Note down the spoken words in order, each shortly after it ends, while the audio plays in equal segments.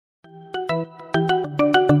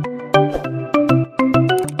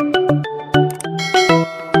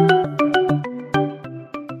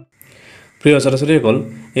প্ৰিয় ছাত্ৰ-ছাত্ৰীসকল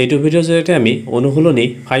এইটো ভিডিঅ'ৰ জৰিয়তে আমি অনুশীলনী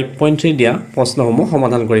 5.3 দিয়া প্ৰশ্নসমূহ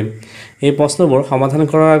সমাধান কৰিম এই প্ৰশ্নবোৰ সমাধান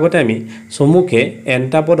কৰাৰ আগতে আমি চমুকে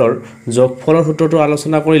এনটা পদৰ যোগফলৰ সূত্ৰটো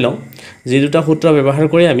আলোচনা কৰি লওঁ যি দুটা সূত্ৰ ব্যৱহাৰ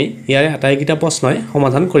কৰি আমি ইয়াৰে আটাইকেইটা প্ৰশ্নই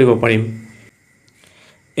সমাধান কৰিব পাৰিম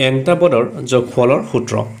এনটা পদৰ যোগফলৰ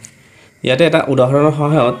সূত্ৰ ইয়াতে এটা উদাহৰণৰ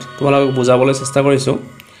সহায়ত তোমালোকক বুজাবলৈ চেষ্টা কৰিছো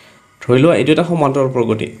ধৰি লোৱা এইটো এটা সমান্তৰাল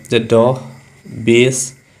প্ৰগতি যে 10 20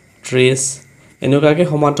 30 এনেকুৱাকৈ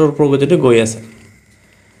সমান্তৰাল প্ৰগতিটো গৈ আছে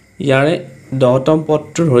ইয়াৰে 10তম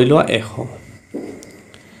পদটো ধৰি লোৱা 100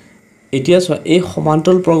 এতিয়া চোৱা এই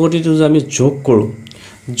সমান্তৰাল প্ৰগতিটো যে আমি যোগ কৰো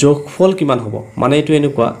যোগফল কিমান হ'ব মানে এইটো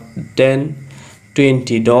এনেকুৱা 10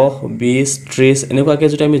 20 10 20 30 এনেকুৱাকৈ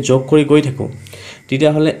যদি আমি যোগ কৰি গৈ থাকো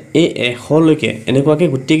তেতিয়া হলে এই 100 লৈকে এনেকুৱাকৈ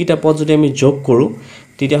গুটিকিটা পদ যদি আমি যোগ কৰো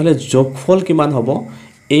তেতিয়া হলে যোগফল কিমান হ'ব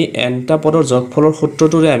এই এনটা পদৰ যোগফলৰ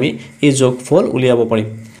সূত্ৰটোৰে আমি এই যোগফল উলিয়াব পাৰিম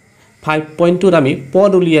 5.2 আমি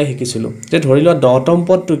পদ উলিয়াই শিকিছিলো যে ধৰি লোৱা 10তম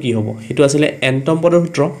পদটো কি হ'ব হেতু আছিল nতম পদৰ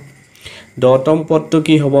সূত্ৰ 10তম পদটো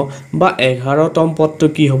কি হ'ব বা 11তম পদটো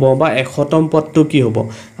কি হ'ব বা 100তম পদটো কি হ'ব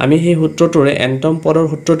আমি সেই সূত্ৰটোৰে nতম পদৰ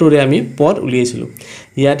সূত্ৰটোৰে আমি পদ উলিয়াইছিলো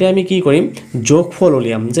ইয়াতে আমি কি কৰিম যোগফল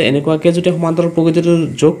উলিয়াম যে এনেকুৱাকৈ যদি সমান্তৰাল প্ৰগতিটো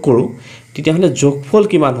যোগ কৰো তেতিয়া হলে যোগফল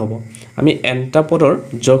কিমান হ'ব আমি nটা পদৰ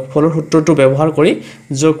যোগফলৰ সূত্ৰটো ব্যৱহাৰ কৰি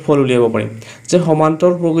যোগফল উলিয়াব পাৰিম যে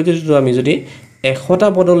সমান্তৰাল প্ৰগতিটো আমি যদি 100টা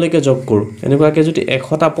পদলৈকে যোগ কৰো এনেকুৱাকৈ যদি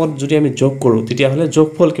 100টা পদ যদি আমি যোগ কৰো তেতিয়া হলে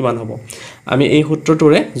যোগফল কিমান হ'ব আমি এই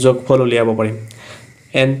সূত্ৰটোৰে যোগফল উলিয়াব পাৰিম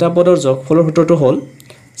nটা পদৰ যোগফলৰ সূত্ৰটো হ'ল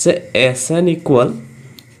যে sn =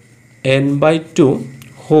 n/2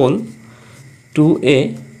 whole 2a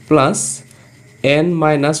plus n -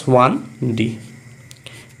 1d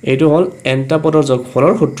এইটো হ'ল nটা পদৰ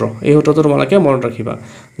যোগফলৰ সূত্ৰ এই সূত্ৰটো তোমালোকে মনত ৰাখিবা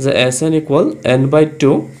যে sn =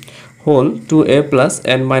 n/2 whole 2a plus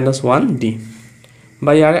n - 1d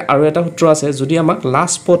বা ইয়াৰে আৰু এটা সূত্ৰ আছে যদি আমাক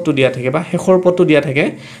লাষ্ট পদটো দিয়া থাকে বা শেষৰ পদটো দিয়া থাকে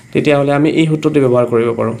তেতিয়া হলে আমি এই সূত্ৰটো ব্যৱহাৰ কৰিব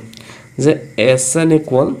পাৰো যে sn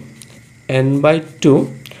 = n/2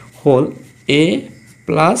 whole a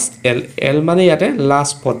plus l l মানে ইয়াতে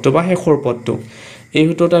লাষ্ট পদটো বা শেষৰ পদটো এই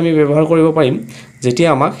সূত্ৰটো আমি ব্যৱহাৰ কৰিব পাৰিম যেতিয়া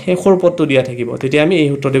আমাক শেষৰ পদটো দিয়া থাকিব তেতিয়া আমি এই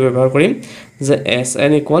সূত্ৰটো ব্যৱহাৰ কৰিম যে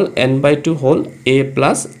sn = n/2 whole a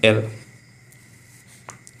plus l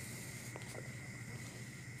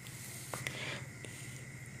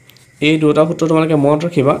এই দুটা সূত্ৰ তোমালোকে মনত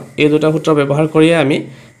ৰাখিবা এই দুটা সূত্ৰ ব্যৱহাৰ কৰি আমি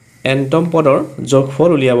nতম পদৰ যোগফল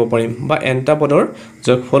উলিয়াব পাৰিম বা nটা পদৰ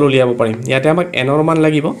যোগফল উলিয়াব পাৰিম ইয়াতে আমাক n ৰ মান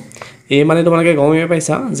লাগিব এই মানে তোমালোকে গমে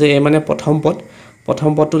পাইছা যে এই মানে প্ৰথম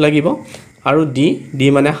পদটো লাগিব আৰু d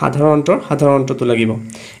মানে সাধাৰণটো লাগিব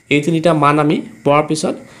এই তিনিটা মান আমি পোৱাৰ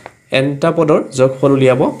পিছত nটা পদৰ যোগফল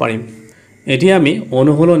উলিয়াব পাৰিম এতিয়া আমি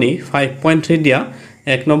অনুশীলনী 5.3 দিয়া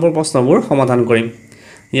 1 নম্বৰ প্ৰশ্নবোৰ সমাধান কৰিম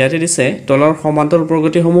ইয়াতে দিছে তলৰ সমান্তৰাল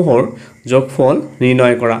প্ৰগতিসমূহৰ যোগফল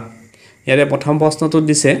নিৰ্ণয় কৰা ইয়াৰে প্ৰথম প্ৰশ্নটোত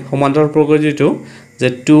দিছে সমান্তৰাল প্ৰগতিটো যে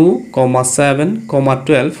 2, 7,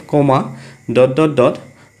 12, ...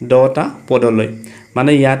 10টা পদলৈ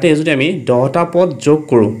মানে ইয়াতে যদি আমি 10টা পদ যোগ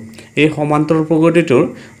কৰো এই সমান্তৰাল প্ৰগতিটোৰ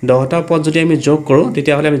 10টা পদ যদি আমি যোগ কৰো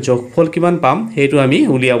তেতিয়া হলে আমি যোগফল কিমান পাম হেতু আমি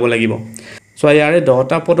উলিয়াব লাগিব সো ইয়াৰে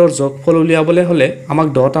 10টা পদৰ যোগফল উলিয়াবলৈ হলে আমাক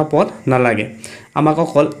 10টা পদ নালাগে আমাক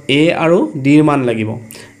অকল a আৰু d ৰ মান লাগিব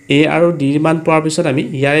a আৰু d ৰ মান পোৱাৰ পিছত আমি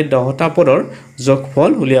ইয়াৰে 10টা পদৰ যোগফল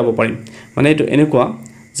উলিয়াব পাৰিম মানে এটো এনেকুৱা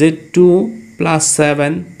যে 2 +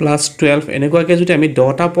 7 + 12 এনেকুৱাকৈ যদি আমি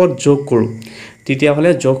 10টা পদ যোগ কৰো তেতিয়া হলে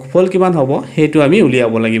যোগফল কিমান হ'ব হেতু আমি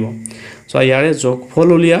উলিয়াব লাগিব সো ইয়াৰে যোগফল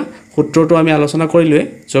উলিয়া সূত্ৰটো আমি আলোচনা কৰিলোৱে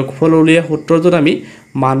যোগফল উলিয়া সূত্ৰটোত আমি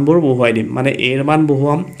মানবোৰ বহুৱাই দিম মানে a ৰ মান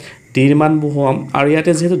বহুৱাম d ৰ মান বহুৱাম আৰু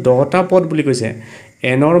ইয়াতে যেহেতু 10টা পদ বুলি কৈছে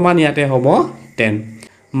n ৰ মান ইয়াতে হ'ব 10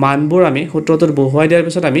 মানবোৰ আমি সূত্ৰটোত বহুৱাই দিয়াৰ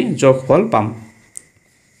পিছত আমি যোগফল পাম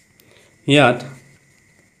ইয়াত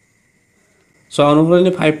সো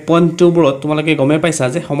অনুশীলনী 5.2 বোৰত তোমালোকে গমে পাইছা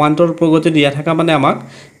যে সমান্তৰাল প্ৰগতি দিয়া থকা মানে আমাক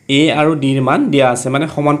a আৰু d ৰ মান দিয়া আছে মানে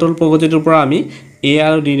সমান্তৰাল প্ৰগতিটোৰ পৰা আমি a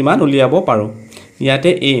আৰু d ৰ মান উলিয়াব পাৰো ইয়াতে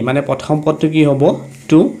a মানে প্ৰথম পদটো কি হ'ব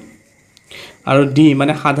 2 আৰু d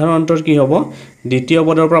মানে সাধাৰণতৰ কি হ'ব দ্বিতীয়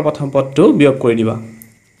পদৰ পৰা প্ৰথম পদটো বিয়োগ কৰি দিবা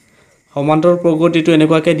সমান্তৰাল প্ৰগতিটো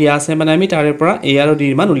এনেকুৱাকৈ দিয়া আছে মানে আমি তাৰে পৰা a আৰু d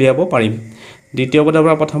ৰ মান উলিয়াব পাৰিম দ্বিতীয় পদৰ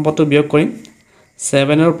পৰা প্ৰথম পদটো বিয়োগ কৰিম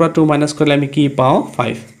 7 ৰ পৰা 2 মাইনাস কৰিলে আমি কি পাও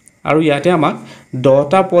 5 আৰু ইয়াতে আমাক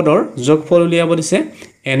 10টা পদৰ যোগফল উলিয়াব দিছে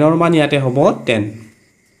n ৰ মান ইয়াতে হ'ব 10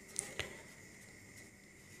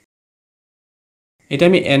 এটা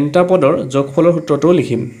আমি nটা পদৰ যোগফলৰ সূত্ৰটো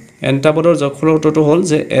লিখিম nটা পদৰ যোগফলৰ সূত্ৰটো হ'ল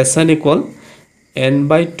যে sn =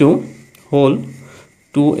 n/2 whole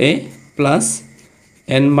 2a plus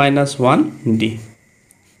n - 1d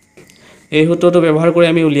এই সূত্ৰটো ব্যৱহাৰ কৰি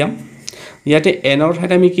আমি উলিয়াম ইয়াতে n ৰ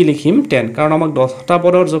ঠাইত আমি কি লিখিম 10 কাৰণ আমাক 10টা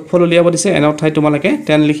পদৰ যোগফল উলিয়াব দিছে n ৰ ঠাইত তোমালোকে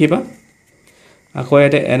 10 লিখিবা আকৌ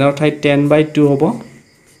ইয়াতে এনৰ ঠাইত 10/2 হ'ব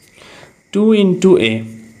 2 into a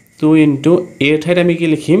 2 into a ঠাইত আমি কি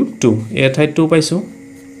লিখিম 2 a ঠাইত 2 পাইছোঁ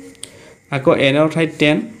আকৌ এনৰ ঠাইত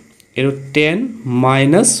 10 এটো 10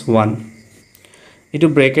 minus 1 এটো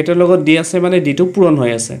ব্ৰেকেটৰ লগত দি আছে মানে d টো পূৰণ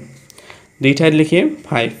হৈ আছে d ঠাইত লিখিম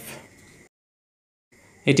 5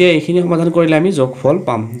 এতিয়া এইখিনি সমাধান কৰিলে আমি যোগফল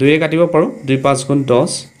পাম 2 এ কাটিব পাৰো 2 5 গুণ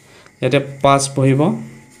 10 ইয়াতে 5 বহিব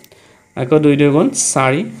আকৌ 2 2 গুণ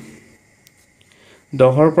 4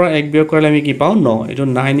 10 ৰ পৰা 1 বিয়োগ কৰিলে আমি কি পাও 9 এটো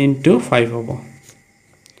 9 into 5 হ'ব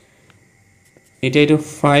এতিয়া এটো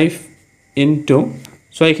 5 into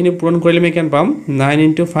সো এইখিনি পূৰণ কৰিলে আমি কেন পাম 9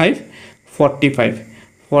 into 5 45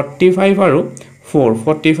 45 আৰু 4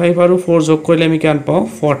 45 আৰু 4 যোগ কৰিলে আমি কেন পাও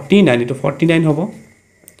 49 এটো 49 হ'ব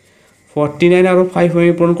 49 আৰু 5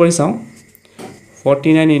 আমি পূৰণ কৰি চাও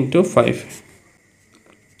 49 into 5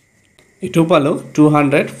 এটো পালো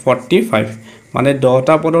 245 মানে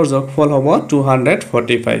 10টা পদৰ যোগফল হ'ব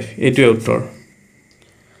 245 এটোই উত্তৰ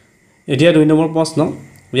এতিয়া 2 নম্বৰ প্ৰশ্ন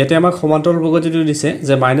ইয়াতে আমাক সমান্তৰাল প্ৰগতিটো দিছে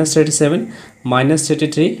যে -37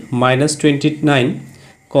 -33 -29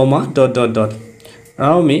 ডট ডট ডট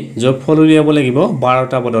আৰু আমি যোগফল উলিয়াব লাগিব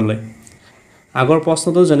 12টা পদলৈ আগৰ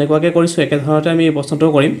প্ৰশ্নটো যেনেকুৱাকে কৰিছো একে ধৰণতে আমি এই প্ৰশ্নটো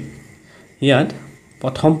কৰিম ইয়াত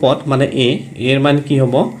প্ৰথম পদ মানে a এৰ মান কি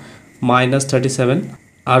হ'ব -37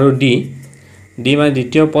 আৰু d মানে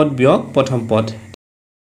দ্বিতীয় পদ বিয়োগ প্ৰথম পদ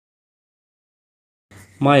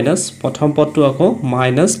মাইনাস প্ৰথম পদটো আকৌ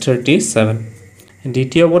 -37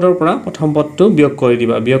 দ্বিতীয় পদৰ পৰা প্ৰথম পদটো বিয়োগ কৰি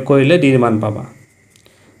দিবা বিয়োগ কৰিলে d মান পাবা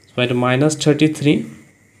সো এটো -33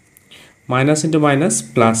 minus into minus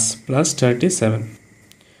plus 37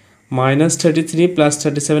 -33 plus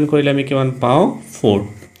 37 কৰিলে আমি কিমান পাও 4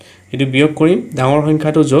 এটো বিয়োগ কৰিম ডাঙৰ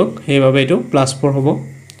সংখ্যাটো যোগ সেইভাবে এটো +4 হ'ব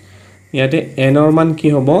ইয়াতে n ৰ মান কি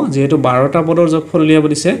হ'ব যেহেতু 12টা পদৰ যোগফল উলিয়াব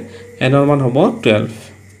দিছে n ৰ মান হ'ব 12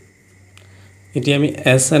 এতিয়া আমি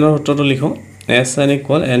sn ৰ সূত্ৰটো লিখো sn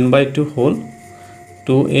 = n/2 whole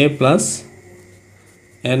 2a plus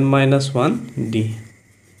n minus 1 d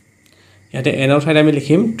ইয়াতে n ৰ ঠাইত আমি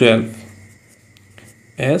লিখিম 12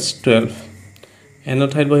 s12 n ৰ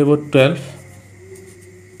ঠাইত বহিব 12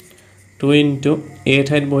 2 into a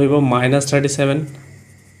ঠাইত বহিব -37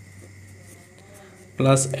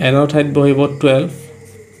 plus n ৰ ঠাইত বহিব 12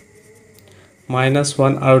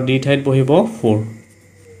 -1 আৰু d ঠাইত বহিব 4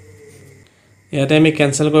 ইয়াতে আমি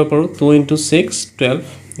ক্যান্সেল কৰিব পাৰো 2 into 6 12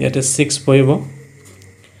 ইয়াতে 6 বহিব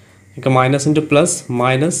একা minus into plus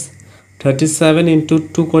minus 37 into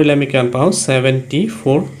 2 কৰিলে আমি কিমান পাও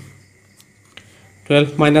 74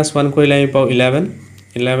 12 minus 1 কৰিলে আমি পাও 11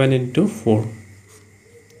 11 into 4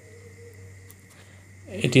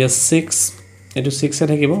 এতিয়া 6 এটো 6 এ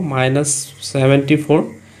থাকিব -74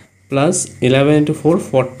 plus 11 into 4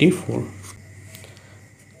 44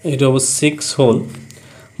 এটো 6 হল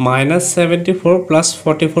 -74 plus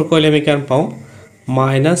 44 কৰিলে আমি কিমান পাও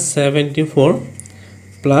 -74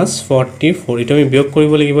 plus 44 এটো আমি বিয়োগ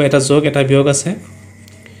কৰিব লাগিব এটা যোগ এটা বিয়োগ আছে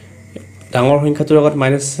ডাঙৰ সংখ্যাটোৰ লগত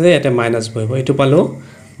মাইনাস আছে এটা মাইনাস বহিব এটো পালো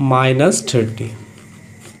 -30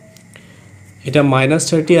 এটা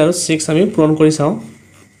 -30 আৰু 6 আমি পূৰণ কৰি চাও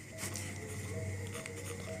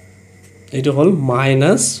এটো হল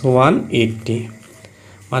 -180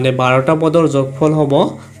 মানে 12টা পদৰ যোগফল হ'ব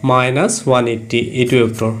 -180 এটো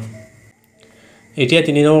উত্তৰ এতিয়া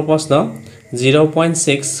 3 নম্বৰ প্ৰশ্ন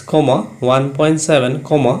 0.6, 1.7,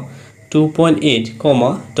 2.8,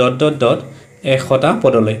 ডট ডট ডট 100টা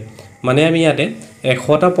পদলৈ মানে আমি ইয়াতে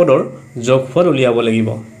 100টা পদৰ যোগফল উলিয়াব লাগিব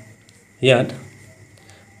ইয়াত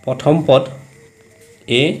প্ৰথম পদ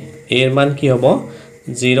a এৰ মান কি হ'ব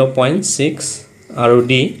 0.6 আৰু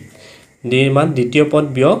d এৰ মান দ্বিতীয় পদ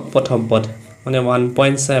বিয়োগ প্ৰথম পদ মানে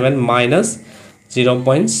 1.7 minus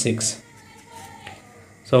 0.6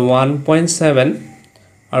 so 1.7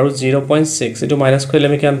 আৰু 0.6 এটো মাইনাস কৰিলে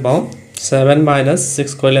আমি কিমান পাও 7 minus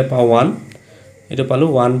 6 কৰিলে পাও 1 এটো পালো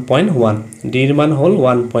 1.1 d এৰ মান হল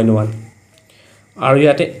 1.1 আৰু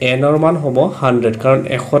ইয়াতে n ৰ মান হ'ব 100 কাৰণ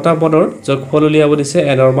 100টা পদৰ যোগফল উলিয়াব দিছে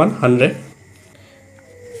n ৰ মান 100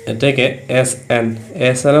 এতেকে sn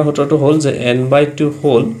ৰ সূত্ৰটো হল যে n/2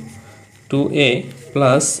 হল 2a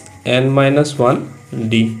plus n minus 1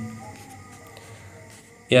 d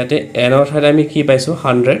ইয়াতে n ৰ ঠাইত আমি কি পাইছো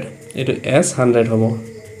 100 এটো s 100 হ'ব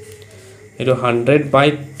এটো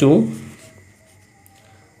 100/2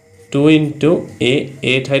 2 into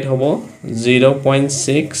a ঠাইত হ'ব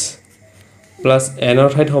 0.6 plus n ৰ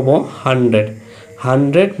ঠাইত হ'ব 100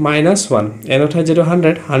 100 minus 1 n ৰ ঠাইত যেটো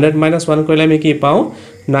 100 100 minus 1 কৰিলে আমি কি পাও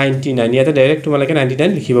 99 ইয়াতে ডাইৰেক্ট তোমালকে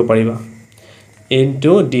 99 লিখিব পাৰিবা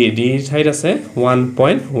into d ঠাইত আছে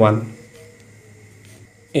 1.1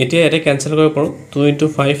 এতিয়া এটা ক্যান্সেল কৰিব পাৰো 2 into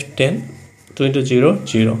 5 10 2 into 0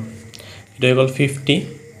 0 হৈ গ'ল 50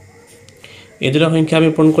 এই দুটা সংখ্যা আমি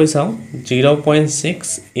পূৰণ কৰি চাওঁ 0.6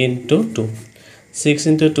 into 2 6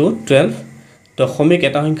 into 2 12 দশমিক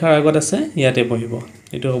এটা সংখ্যাৰ আগত আছে ইয়াতে বহিব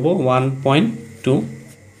এটো হ'ব 1.2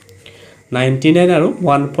 99 আৰু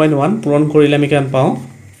 1.1 পূৰণ কৰিলে আমি কিমান পাওঁ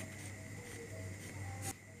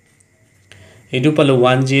এটো পালো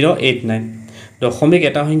 1089 দশমিক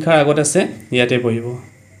এটা সংখ্যাৰ আগত আছে ইয়াতে বহিব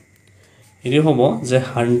এটো হ'ব যে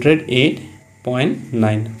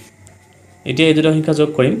 108.9 এতিয়া এই দুটা সংখ্যা যোগ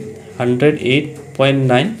কৰিম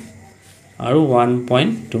 108.9 আৰু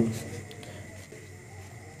 1.2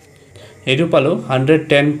 এটো পালো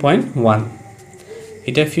 110.1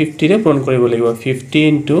 এটা 50 ৰে পূৰণ কৰিব লাগিব 50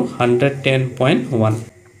 into 110.1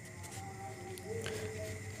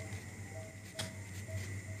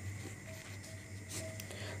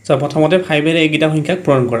 So প্ৰথমতে 5 এৰে এইগিটা সংখ্যাক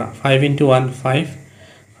পূৰণ কৰা 5 into 1 5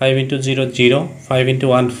 5 into 0 0 5 into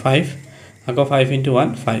 1 5 আকৌ 5 into 1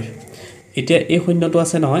 5 এতিয়া এই শূন্যটো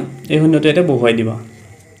আছে নহয় এই শূন্যটো এটা বহুৱাই দিবা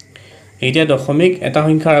এতিয়া দশমিক এটা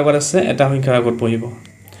সংখ্যাৰ আগত আছে এটা সংখ্যাৰ আগত বহিব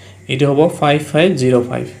এটো হ'ব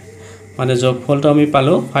 5505 মানে যোগফলটো আমি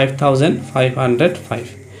পালো 5505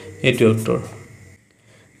 এটো উত্তৰ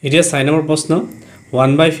এতিয়া 6 নম্বৰ প্ৰশ্ন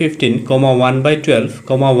 1/15, 1/12,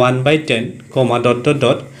 1/10, dot dot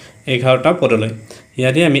dot 11টা পদলৈ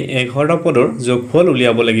ইয়াতে আমি 11টা পদৰ যোগফল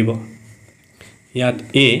উলিয়াব লাগিব ইয়াত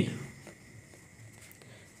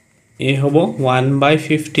a হ'ব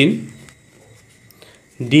 1/15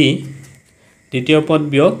 d দ্বিতীয় পদ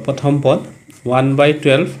বিয়োগ প্ৰথম পদ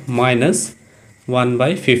 1/12 minus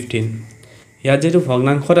 1/15 ইয়াত যেটো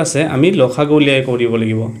ভগ্নাংশত আছে আমি লসাগু উলিয়াই কৰিব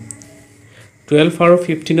লাগিব 12 আৰু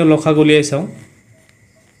 15 লসাগু উলিয়াই চাও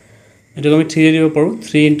এটো আমি 3 দিব পাৰো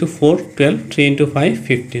 3 into 4 12 3 into 5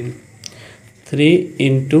 15 3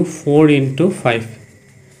 into 4 into 5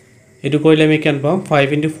 এটো কৰিলে আমি কেন পাম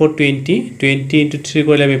 5 into 4 20 20 into 3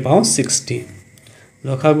 কৰিলে আমি পাও 60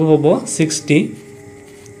 লসাগু হ'ব 60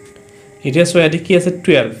 এতিয়া সো ইয়াতে কি আছে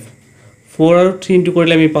 12 4 আৰু 3 into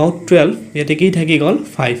কৰিলে আমি পাও 12 ইয়াতে কি থাকি গল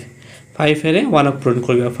 5 5 এৰে 1 পূৰণ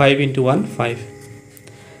কৰিবা 5 into 1 5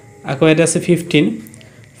 আকৌ এটা আছে 15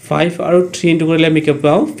 5 আৰু 3 into কৰিলে আমি কি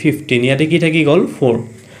পাও 15 ইয়াতে কি থাকি গল 4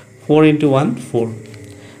 4 into 1 4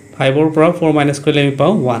 5 ৰ পৰা 4 মাইনাস কৰিলে আমি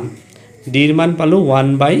পাও 1 d ৰ মান পালো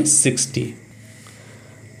 1/60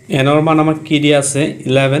 n ৰ মান আমাক কি দিয়া আছে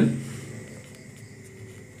 11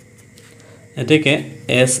 এতেকে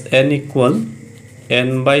sn equal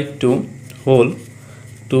n/2 whole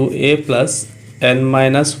 2a plus n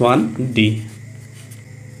minus 1 d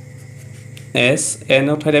s n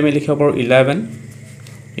অথাৰে আমি লিখিব পাৰো 11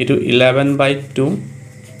 এটো 11/2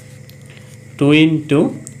 2 into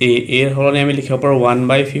a এৰ হলনে আমি লিখিব পাৰো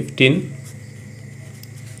 1/15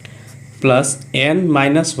 plus n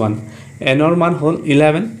minus 1 n or মান হল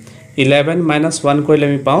 11 11 minus 1 কৰিলে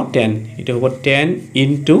আমি পাও 10 এটো হ'ব 10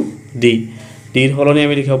 into d d এর হলনে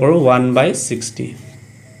আমি লিখিব পাৰো 1/60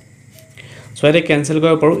 সো এটা ক্যান্সেল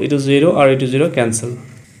কৰিব পাৰো এটো 0 আৰু এটো 0 ক্যান্সেল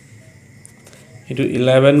এটো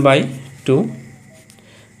 11/2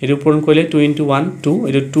 এটো পূৰণ কৰিলে 2 into 1 2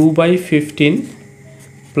 এটো 2/15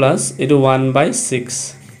 plus এটো 1/6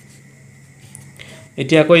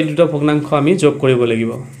 এতিয়া আকৌ এই দুটা ভগ্নাংশ আমি যোগ কৰিব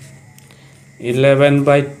লাগিব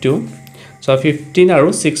 11/2 so 15 আৰু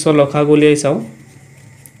 6 ৰ লসাগু উলিয়াই চাও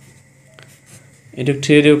এটো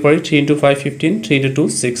 3 দিব পাৰি 3 into 5 15 3 into 2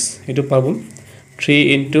 6 এটো পাবো 3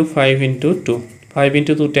 into 5 into 2 5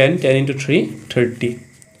 into 2 10 10 into 3 30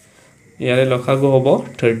 ইয়াৰে লসাগু হ'ব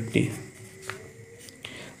 30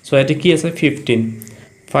 so এটো কি আছে 15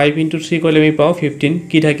 5 into 3 কৰিলে আমি পাও 15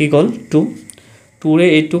 কি থাকি গল 2 2 ৰে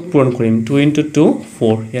এইটো পূৰণ কৰিম 2 into 2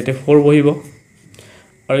 4 ইয়াতে 4 বহিব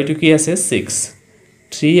আৰু এটো কি আছে 6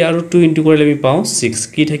 3 আৰু 2 into কৰিলে আমি পাও 6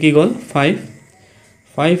 কি থাকি গল 5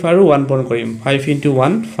 5 আৰু 1 পূৰণ কৰিম 5 into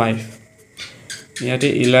 1 5 ইয়াতে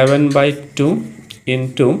 11/2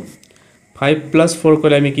 into 5 plus 4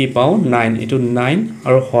 কৰিলে আমি কি পাও 9 এটো 9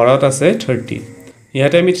 আৰু হৰত আছে 30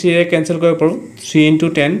 ইয়াতে আমি 3 ৰে ক্যান্সেল কৰিব পাৰো 3 into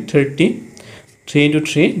 10 30 3 into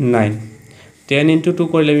 3 9 10 into 2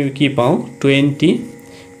 কৰিলে আমি কি পাও 20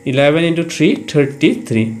 11 into 3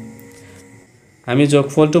 33 আমি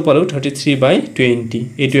যোগফলটো পালো 33/20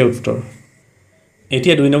 এটোৱে উত্তৰ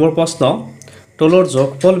এতিয়া 2 নম্বৰ প্ৰশ্ন তলৰ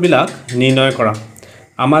যোগফল বিলাক নিৰ্ণয় কৰা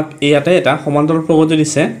আমাক ইয়াতে এটা সমান্তৰাল প্ৰগতি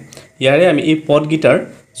দিছে ইয়াৰে আমি এই পদ গিটাৰ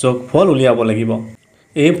যোগফল উলিয়াব লাগিব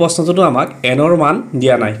এই প্ৰশ্নটো আমাক n ৰ মান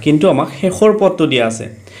দিয়া নাই কিন্তু আমাক শেষৰ পদটো দিয়া আছে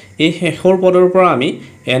এই শেষৰ পদৰ পৰা আমি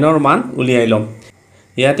n ৰ মান উলিয়াই লম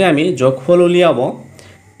ইয়াতে আমি যোগফল উলিয়াব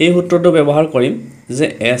এই সূত্ৰটো ব্যৱহাৰ কৰিম যে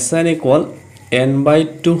sn equal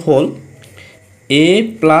n/2 whole a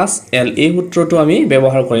plus l এই সূত্ৰটো আমি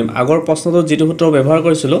ব্যৱহাৰ কৰিম আগৰ প্ৰশ্নটো যেটো সূত্ৰ ব্যৱহাৰ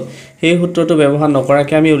কৰিছিলো সেই সূত্ৰটো ব্যৱহাৰ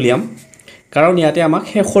নকৰাকৈ আমি উলিয়াম কাৰণ ইয়াতে আমাক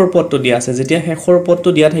শেষৰ পদটো দিয়া আছে যেতিয়া শেষৰ পদটো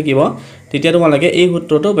দিয়া থাকিব তেতিয়া তোমালোকে এই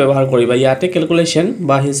সূত্ৰটো ব্যৱহাৰ কৰিবা ইয়াতে ক্যালকুলেশন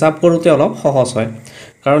বা হিসাব কৰোতে অলপ সহজ হয়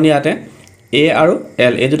কাৰণ ইয়াতে a আৰু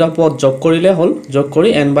l এই দুটা পদ যোগ কৰিলে হল যোগ কৰি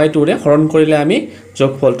n/2 ৰে হৰণ কৰিলে আমি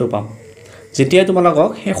যোগফলটো পাম যেতিয়া তোমালোকক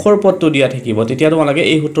শেষৰ পদটো দিয়া থাকিব তেতিয়া তোমালোকে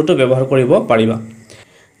এই সূত্ৰটো ব্যৱহাৰ কৰিব পাৰিবা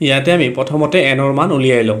ইয়াতে আমি প্ৰথমতে n ৰ মান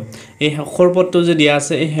উলিয়াই লওঁ এই শেষৰ পদটো যে দিয়া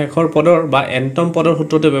আছে এই শেষৰ পদৰ বা nতম পদৰ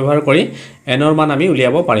সূত্ৰটো ব্যৱহাৰ কৰি n ৰ মান আমি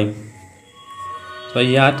উলিয়াব পাৰিম তো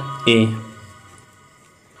ইয়াত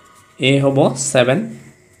a হ'ব 7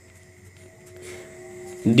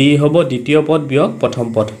 d হ'ব দ্বিতীয় পদ বিয়োগ প্ৰথম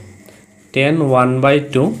পদ 10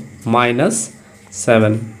 1/2 minus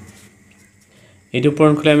 7 এটো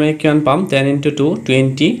পূৰণ কৰিলে আমি কিমান পাম 10 into 2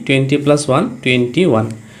 20 20 plus 1 21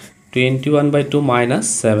 21/2 minus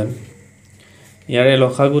 7 ইয়াৰে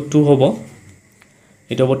লসাগু 2 হ'ব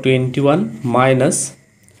এটো হ'ব 21 minus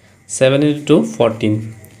 7 into 2 14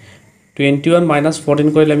 21 minus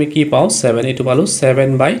 14 কৰিলে আমি কি পাও 7 এটো পালো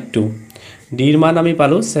 7/2 d ৰ মান আমি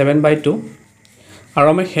পালো 7/2 আৰু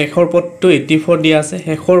আমি শেষৰ পদটো 84 দিয়া আছে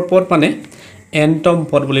শেষৰ পদ মানে nতম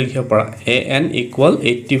পদ বুলি লিখিব পাৰা an equal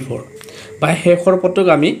 84 বা শেষৰ পদটোক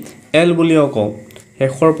আমি l বুলিও কওঁ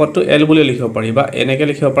শেষৰ পদটো l বুলি লিখিব পাৰি বা এনেকৈ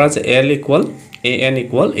লিখিব পাৰা যে l equal an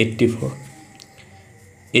equal 84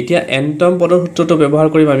 এতিয়া nতম পদৰ সূত্ৰটো ব্যৱহাৰ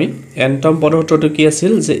কৰিম আমি nতম পদৰ সূত্ৰটো কি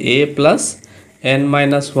আছিল যে a plus n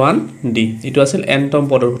minus 1 d এটো আছিল nতম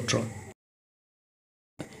পদৰ সূত্ৰ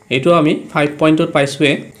এটো আমি 5 পইণ্টত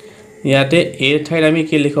পাইছোৱে ইয়াতে a ঠাইত আমি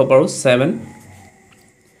কি লিখিব পাৰো 7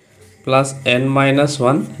 plus n minus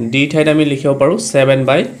 1 d ঠাইত আমি লিখিব পাৰো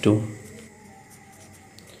 7/2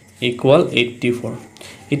 equal 84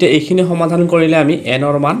 এটা এইখিনি সমাধান কৰিলে আমি n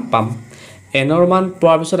ৰ মান পাম n ৰ মান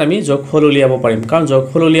পোৱাৰ পিছত আমি যোগফল উলিয়াব পাৰিম কাৰণ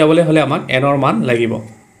যোগফল উলিয়াবলৈ হলে আমাক n ৰ মান লাগিব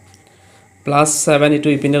plus 7 ইটো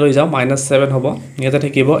ইপিনে লৈ যাও minus 7 হ'ব ইয়াতে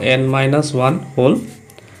থাকিব n minus 1 whole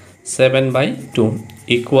 7/2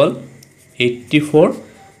 equal 84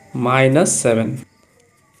 minus 7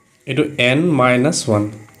 এটো n minus 1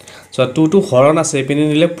 so 2 to হৰণ আছে ইপিনে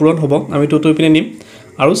নিলে পূৰণ হ'ব আমি 2 to ইপিনে নিম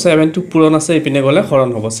আৰু 7 to পূৰণ আছে ইপিনে গলে হৰণ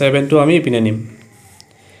হ'ব 7 to আমি ইপিনে নিম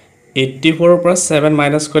 84 ৰ পৰা 7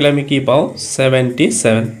 মাইনাস কৰিলে আমি কি পাও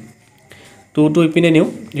 77 2 to ইপিনে নিও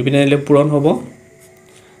ইপিনে নিলে পূৰণ হ'ব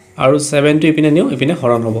আৰু 7 to ইপিনে নিও ইপিনে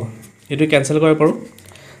হৰণ হ'ব এটো ক্যান্সেল কৰিব পাৰো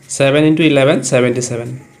 7 into 11 77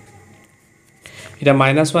 এটা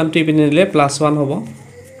 -1 to ইপিনে নিলে +1 হ'ব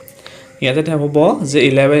ইয়াতে হ'ব যে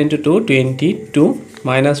 11 into 2 22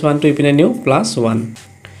 -1 to ইপিনে নিও +1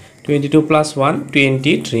 22 plus 1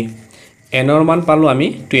 23 n ৰ মান পালো আমি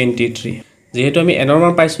 23 যেহেতু আমি n ৰ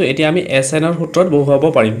মান পাইছো এতিয়া আমি sn ৰ সূত্ৰত বহুৱাব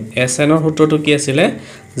পাৰিম sn ৰ সূত্ৰটো কি আছিল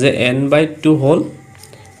যে n/2 hall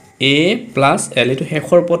a plus l এটো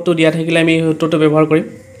শেষৰ পদটো দিয়া থাকিলে আমি এই সূত্ৰটো ব্যৱহাৰ কৰিম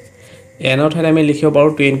n ৰ ঠাইত আমি লিখিব পাৰো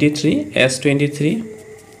 23 s23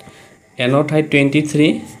 n ৰ ঠাইত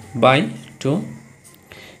 23/2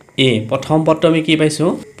 a প্ৰথম পদটো আমি কি পাইছো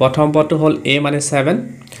প্ৰথম পদটো হল a মানে 7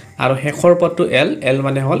 আৰু শেষৰ পদটো l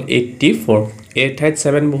মানে হল 84 a ঠাইত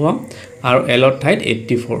 7 বহুৱাম আৰু l ৰ ঠাইত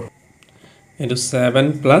 84 এটো 7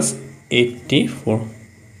 plus 84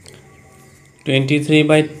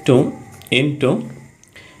 23/2 into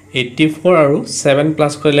 84 আৰু 7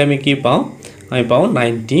 প্লাস কৰিলে আমি কি পাও আমি পাও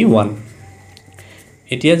 91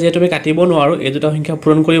 এতিয়া যেহেতু আমি কাটিব নোৱাৰো এই দুটা সংখ্যা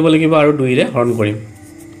পূৰণ কৰিব লাগিব আৰু 2 ৰে হৰণ কৰিম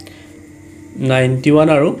 91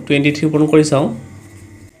 আৰু 23 পূৰণ কৰি চাও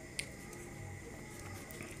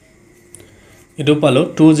এটো পালো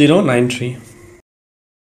 2093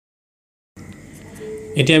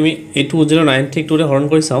 এতিয়া আমি এই 2093 টো ৰে হৰণ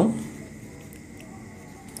কৰি চাও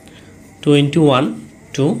 2 into 1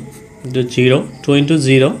 2 0 2 into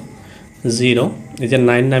 0 0 এতিয়া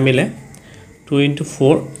 9 নামিলে 2 into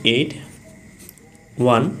 4 8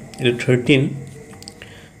 1 এটো 13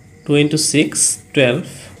 2 into 6 12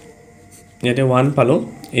 ইয়াতে 1 পালো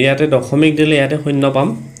ইয়াতে দশমিক দিলে ইয়াতে শূন্য পাম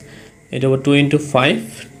এটো 2 into 5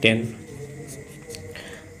 10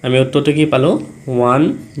 আমি উত্তৰটো কি পালো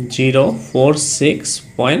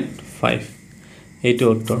 1046.5 এইটো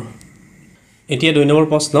উত্তৰ এতিয়া 2 নম্বৰ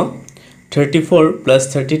প্ৰশ্ন 34 plus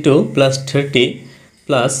 32 plus 30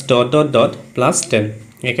 plus ... plus 10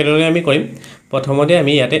 একেদৰে আমি কৰিম প্ৰথমতে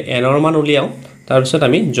আমি ইয়াতে n ৰ মান উলিয়াও তাৰ পিছত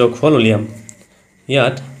আমি যোগফল উলিয়াম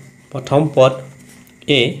ইয়াত প্ৰথম পদ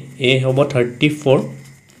a হ'ব 34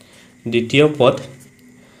 দ্বিতীয় পদ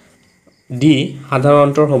d সাধাৰণ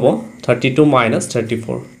অন্তৰ হ'ব 32 minus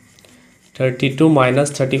 34 32 minus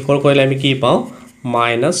 34 কৰিলে আমি কি পাও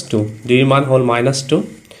 -2 d ৰ মান হল -2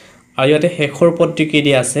 আৰু ইয়াতে শেষৰ পদটো কি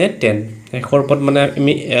দিয়া আছে 10 শেষৰ পদ মানে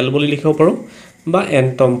আমি l বুলি লিখিব পাৰো বা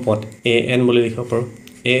nতম পদ an বুলি লিখিব পাৰো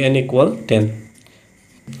an equal 10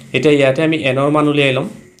 এটা ইয়াতে আমি n ৰ মান উলিয়াই লম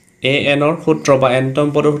a n or সূত্ৰ বা n তম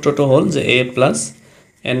পদৰ সূত্ৰটো হ'ল যে a plus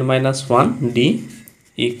n minus 1 d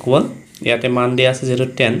equal ইয়াতে মান দিয়া আছে যেটো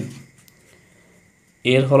 10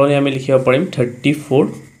 এর হলনি আমি লিখিব পাৰিম 34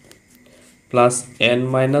 plus n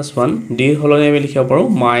minus 1 d এৰ হলনি আমি লিখিব পাৰো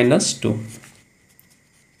 -2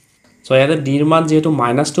 সো ইয়াতে d এৰ মান যেহেতু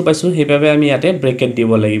 -2 পাইছো সেইভাবে আমি ইয়াতে ব্ৰেকেট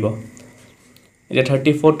দিব লাগিব এটা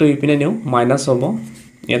 34 to ইপিনে নিও মাইনাস হ'ব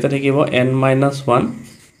ইয়াতে থাকিব n minus 1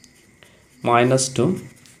 minus 2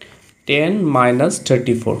 10 minus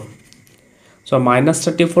 34 so minus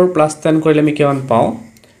 34 plus 10 কৰিলে আমি কিমান পাও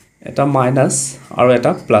এটা মাইনাস আৰু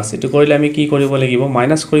এটা প্লাস এটো কৰিলে আমি কি কৰিব লাগিব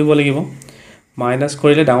মাইনাস কৰিব লাগিব মাইনাস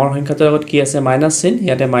কৰিলে ডাঙৰ সংখ্যাটোৰ আগত কি আছে মাইনাস চিন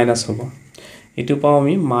ইয়াতে মাইনাস হ'ব এটো পাও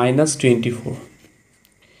আমি -24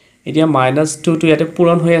 এতিয়া -2 টো ইয়াতে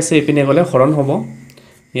পূৰণ হৈ আছে ইপিনে গলে হৰণ হ'ব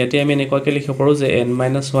ইয়াতে আমি এনেকুৱাকে লিখিব পাৰো যে n -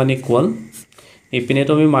 1 ইকুয়াল ইপিনে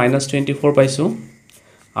তো আমি -24 পাইছো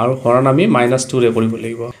আৰু হৰণ আমি -2 ৰে কৰিব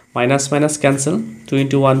লাগিব মাইনাস মাইনাস ক্যান্সেল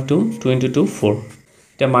 2 * 1 2 2 * 2 4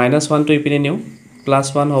 এটা -1 টো ইপিনে নিও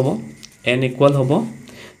 +1 হ'ব n ইকুয়াল হ'ব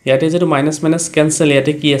ইয়াতে যেটো মাইনাস মাইনাস ক্যান্সেল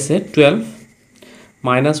ইয়াতে কি আছে 12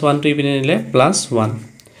 -1 টো ইপিনে নিলে +1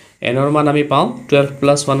 n ৰ মান আমি পাও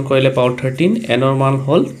 12 + 1 কৰিলে পাও 13 n ৰ মান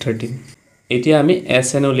হ'ল 13 এতিয়া আমি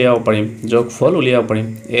sn উলিয়াব পাৰিম যোগফল উলিয়াব পাৰিম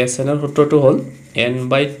sn ৰ সূত্ৰটো হ'ল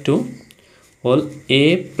n/2 হ'ল a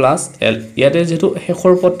 + l ইয়াতে যেটো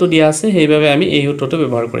শেষৰ পদটো দিয়া আছে সেইভাবে আমি এই সূত্ৰটো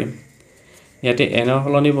ব্যৱহাৰ কৰিম ইয়াতে n ৰ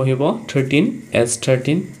হলনি বহিব 13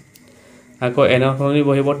 s13 আকৌ n ৰ হলনি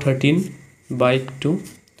বহিব 13/2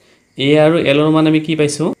 a আৰু l ৰ মান আমি কি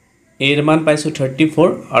পাইছো a ৰ মান পাইছো 34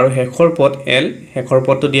 আৰু শেষৰ পদ l শেষৰ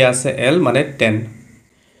পদটো দিয়া আছে l মানে 10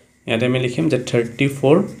 ইয়াতে আমি লিখিম যে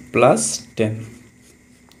 34 + 10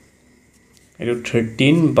 এটো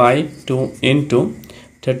 13/2 into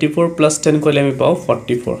 34 + 10 কৰিলে আমি পাও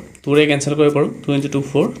 44 2 ৰে ক্যান্সেল কৰিব পাৰো 2 * 2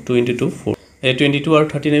 4 2 * 2 4 এই 22 আৰু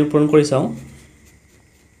 13 আমি পূৰণ কৰি চাও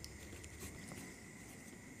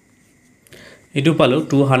এটো পালো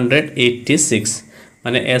 286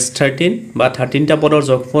 মানে s13 বা 13 টা পদৰ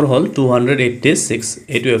যোগফল হ'ল 286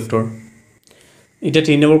 এটো ভেক্টৰ এটা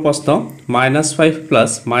 3 নম্বৰ প্ৰশ্ন -5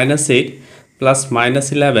 plus -8 plus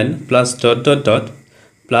 -11 plus ...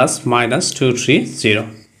 plus -230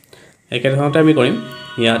 একে ধৰণে আমি কৰিম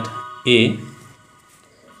ইয়াত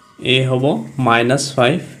a হ'ব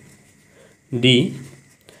 -5 d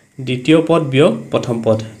দ্বিতীয় পদ বিয়োগ প্ৰথম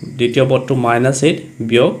পদ দ্বিতীয় পদটো -8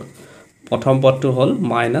 বিয়োগ প্ৰথম পদটো হ'ল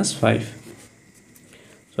 -5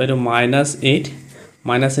 সো এটো -8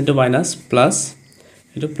 minus into minus plus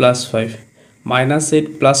into +5 -8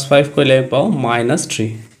 + 5 কৰিলে পাও -3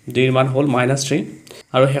 d ৰ মান হ'ল -3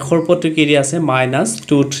 আৰু শেষৰ পদটো কি দিয়া আছে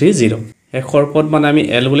 -230 শেষৰ পদ মানে আমি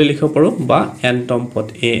l বুলি লিখিব পাৰো বা n তম পদ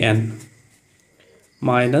an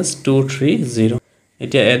 -230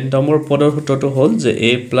 এতিয়া n তমৰ পদৰ সূত্ৰটো হ'ল যে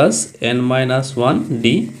a + n - 1 d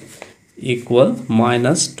equal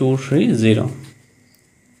 -230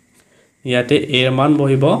 ইয়াতে a ৰ মান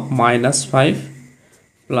বহিব -5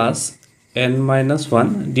 plus n - 1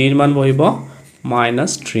 d ৰ মান বহিব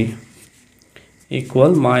 -3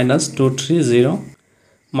 equal -230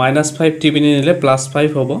 -5 টিপিনে নিলে +5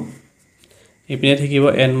 হ'ব ইপিনে থাকিব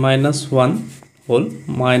n - 1 হ'ল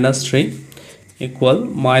 -3 equal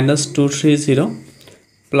 -230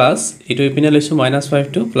 plus ইটো ইপিনে লৈছো -5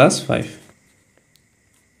 টো +5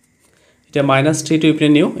 এটা -3 টো ইপিনে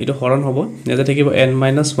নিও ইটো হৰণ হ'ব ইয়াতে থাকিব n -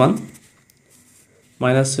 1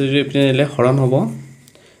 -3 ইপিনে নিলে হৰণ হ'ব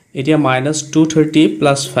এতিয়া -230 +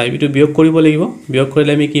 5 ইটো বিয়োগ কৰিব লাগিব বিয়োগ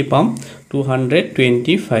কৰিলে আমি কি পাম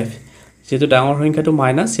 225 যেটো ডাঙৰ সংখ্যাটো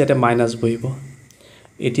মাইনাস ইয়াতে মাইনাস বহিব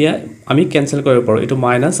এতিয়া আমি ক্যান্সেল কৰিব পাৰো এটো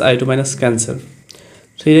মাইনাস আৰু এটো মাইনাস ক্যান্সেল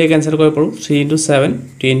 3 ৰে ক্যান্সেল কৰিব পাৰো 3 * 7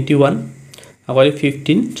 21 আকৌ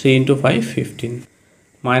 15 3 * 5 15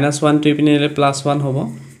 -1 টো ইপিনে নিলে +1 হ'ব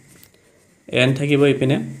n থাকিব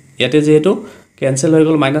ইপিনে ইয়াতে যেহেতু ক্যান্সেল হৈ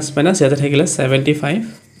গল মাইনাস মাইনাস ইয়াতে থাকিলে 75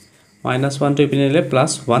 -1 টো ইপিনে নিলে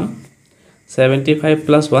 +1 75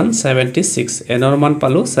 + 1 76 n ৰ মান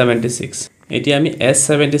পালো 76 এতিয়া আমি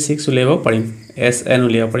s76 উলিয়াব পাৰিম sn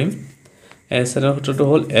উলিয়াব পাৰিম sn ৰ সূত্ৰটো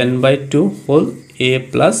হ'ল n/2 হ'ল a +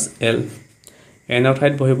 l n ৰ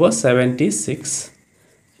ঠাইত বহিব 76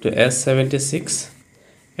 তো s76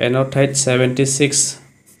 n ৰ ঠাইত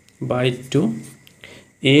 76/2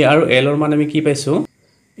 a আৰু l ৰ মান আমি কি পাইছো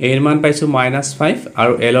a ৰ মান পাইছো -5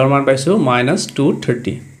 আৰু l ৰ মান পাইছো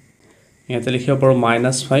 -230 ইয়াতে লিখিব পাৰো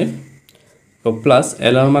 -5 প্লাস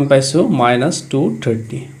l ৰ মান পাইছো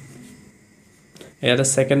 -230 ইয়াতে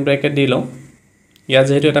সেকেন্ড ব্র্যাকেট দিলো ইয়া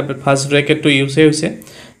যেহেতু এটা ফার্স্ট ব্র্যাকেট তো ইউজ হৈছে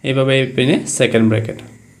এইভাবে ইপিনে সেকেন্ড ব্র্যাকেট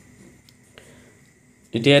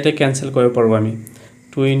এতিয়া এটা ক্যান্সেল কৰিব পাৰো আমি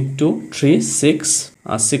 2 * 3 6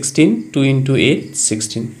 16 2 into 8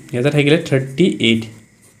 16 ইয়াতে থাকিলে 38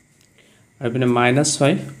 আৰু পিনে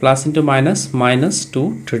 -5 প্লাস into minus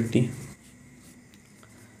 -230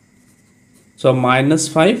 so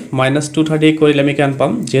 -5 -230 কৰিলে আমি কিমান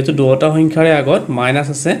পাম যেহেতু দুটা সংখ্যাৰে আগত মাইনাস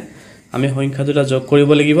আছে আমি সংখ্যা দুটা যোগ কৰিব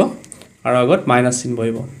লাগিব আৰু আগত মাইনাস চিন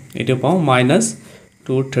বহিব এটো পাও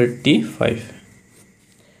 -235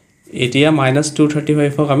 এতিয়া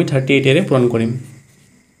 -235 ক আমি 38 এৰে পূৰণ কৰিম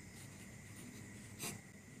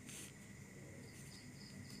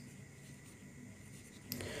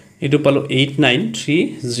এটো পালো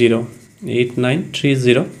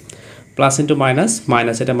 8930 প্লাস into minus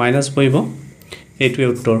এটা মাইনাস বহিব এটোৱে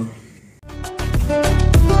উত্তৰ